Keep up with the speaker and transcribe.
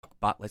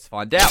But let's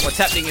find out what's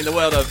happening in the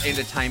world of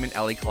entertainment,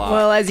 Ellie Clark.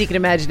 Well, as you can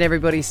imagine,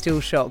 everybody's still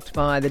shocked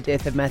by the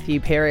death of Matthew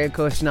Perry, of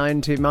course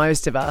known to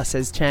most of us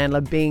as Chandler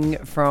Bing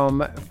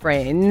from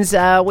Friends.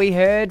 We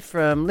heard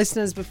from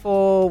listeners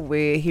before.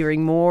 We're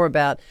hearing more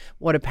about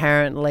what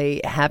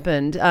apparently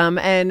happened.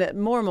 And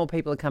more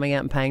people are coming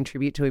out and paying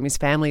tribute to him. His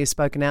family has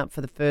spoken out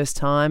for the first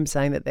time,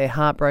 saying that they're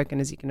heartbroken.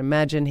 As you can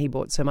imagine, he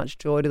brought so much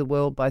joy to the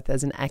world, both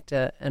as an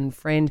actor and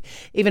friend.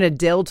 Even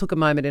Adele took a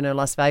moment in her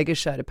Las Vegas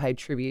show to pay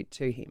tribute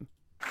to him.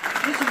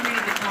 He was a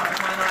really big part of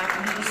my life,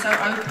 and he was so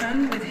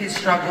open with his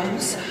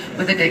struggles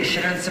with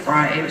addiction and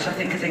sobriety, which I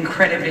think is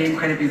incredibly,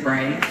 incredibly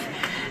brave.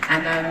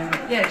 And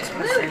just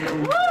want to say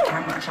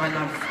how much I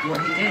love what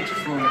he did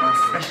for all of us,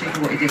 especially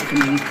for what he did for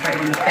me. He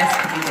created one of the best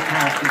comedic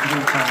characters of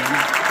all time.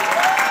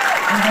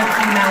 And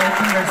hopefully now he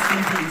can rest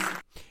in peace.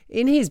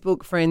 In his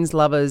book, Friends,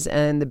 Lovers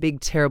and the Big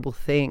Terrible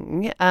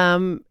Thing,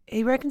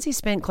 he reckons he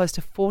spent close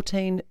to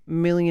 $14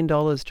 million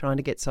trying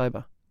to get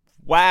sober.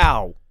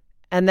 Wow.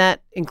 And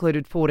that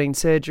included 14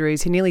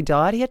 surgeries. He nearly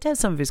died. He had to have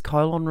some of his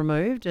colon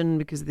removed, and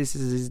because this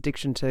is his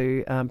addiction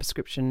to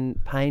prescription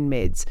pain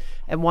meds.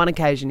 At one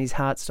occasion, his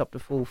heart stopped a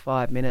full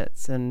 5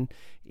 minutes. And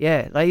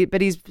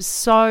but he's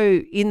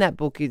so, in that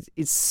book,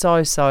 it's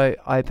so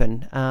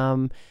open.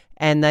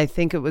 And they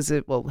think it was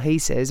he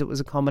says it was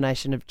a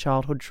combination of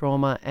childhood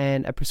trauma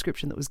and a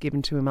prescription that was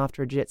given to him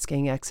after a jet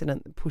skiing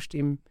accident that pushed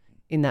him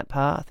in that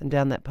path and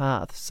down that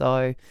path.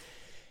 So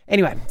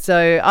anyway,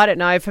 so I don't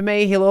know. For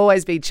me, he'll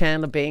always be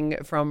Chandler Bing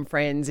from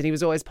Friends, and he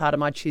was always part of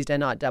my Tuesday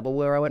night double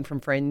where I went from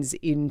Friends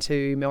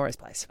into Melrose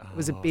Place. It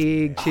was a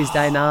big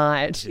Tuesday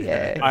night.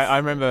 Yeah, I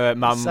remember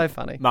Mum. So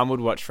funny. Mum would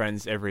watch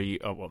Friends every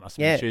must have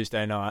been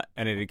Tuesday night,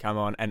 and it'd come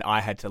on, and I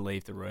had to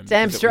leave the room.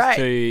 Damn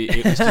straight.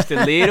 It was just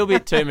a little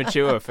bit too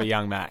mature for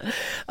young Matt.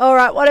 All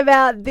right, what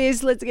about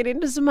this? Let's get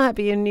into some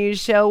happier news,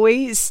 shall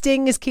we?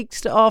 Sting has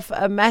kicked off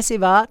a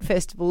massive art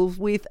festival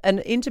with an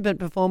intimate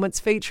performance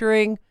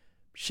featuring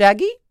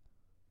Shaggy.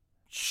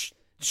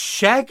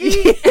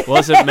 Shaggy?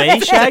 Was it me,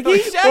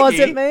 Shaggy? Was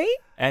it me?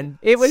 And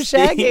it was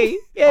Shaggy.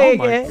 Yeah,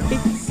 God.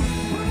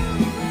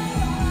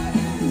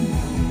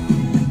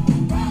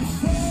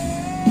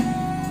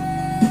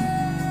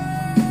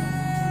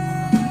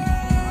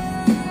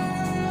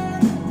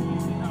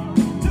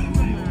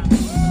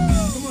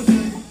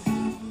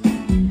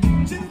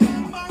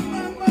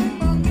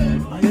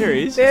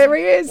 There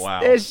he is. Wow.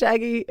 There's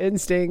Shaggy and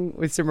Sting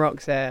with some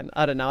Roxanne.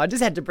 I don't know. I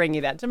just had to bring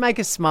you that to make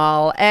us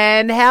smile.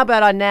 And how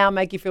about I now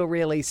make you feel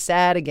really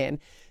sad again?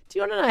 Do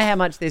you want to know how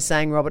much they're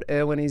saying Robert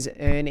Irwin is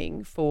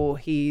earning for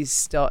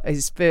his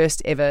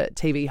first ever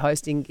TV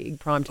hosting gig,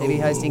 prime TV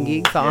hosting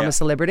gig for I'm a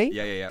Celebrity?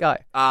 Yeah. Go.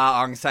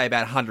 I'm going to say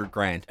about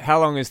 $100,000. How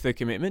long is the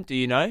commitment? Do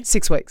you know?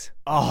 6 weeks.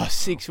 Oh,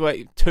 6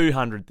 weeks.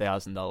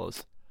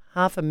 $200,000.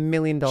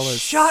 $500,000.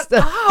 Shut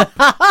up!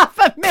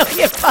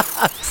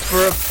 $500,000 For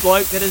a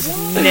bloke that has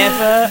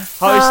never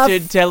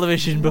hosted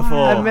television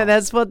before. I mean,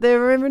 that's what they're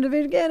remembering to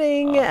be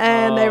getting.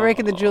 And they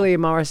reckon that Julia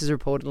Morris is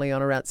reportedly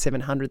on around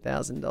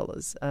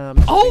 $700,000.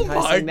 Oh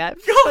my that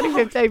God.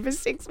 2015 for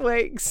 6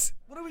 weeks.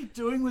 What are we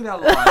doing with our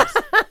lives?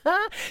 Do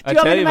you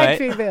want me to make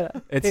you feel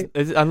better?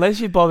 It's unless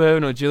you're Bob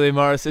Irwin or Julia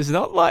Morris, it's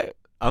not like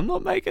I'm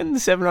not making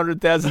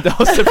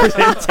 $700,000 to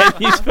present 10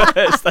 News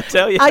First, I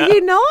tell you. Are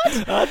you not?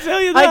 I tell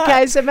you that.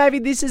 Okay, so maybe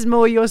this is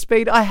more your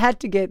speed. I had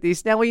to get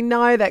this. Now, we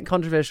know that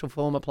controversial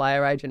former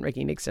player agent,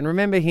 Ricky Nixon.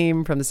 Remember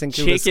him from the St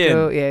Kilda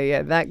School?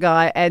 Yeah, that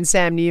guy. And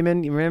Sam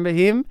Newman, you remember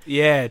him?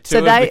 Yeah, two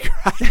of the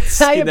greats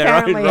They in their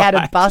own apparently had a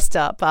right.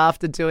 bust-up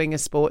after doing a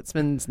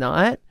sportsman's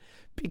night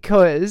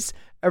because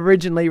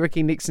originally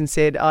Ricky Nixon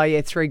said,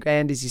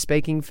 $3,000 is your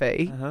speaking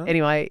fee.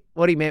 Anyway,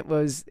 what he meant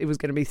was it was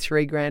going to be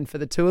 $3,000 for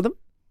the two of them.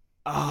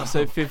 Oh,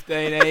 so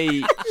 15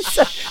 each.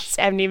 So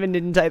Sam Newman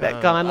didn't take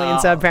that kindly,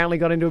 and so apparently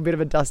got into a bit of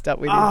a dust-up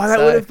with him. Oh, that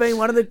would have been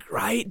one of the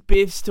great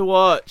biffs to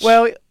watch.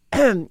 Well,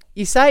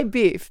 you say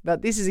biff,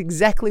 but this is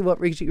exactly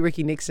what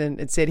Ricky Nixon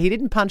had said. He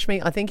didn't punch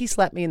me. I think he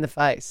slapped me in the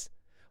face.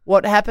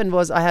 What happened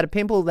was I had a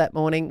pimple that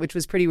morning, which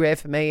was pretty rare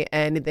for me,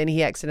 and then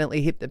he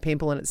accidentally hit the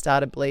pimple and it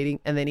started bleeding,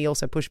 and then he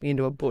also pushed me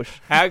into a bush.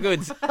 How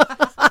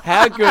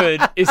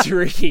good is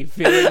Ricky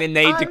feeling the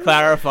need to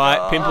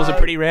clarify? Pimples are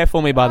pretty rare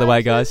for me, by the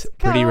way, guys.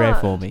 Pretty rare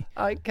for me.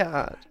 I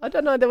can't. I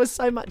don't know. There was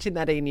so much in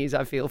that E-News,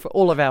 I feel, for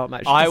all of our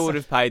emotions. I would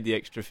have paid the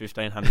extra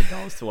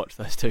 $1,500 to watch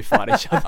those two fight each other.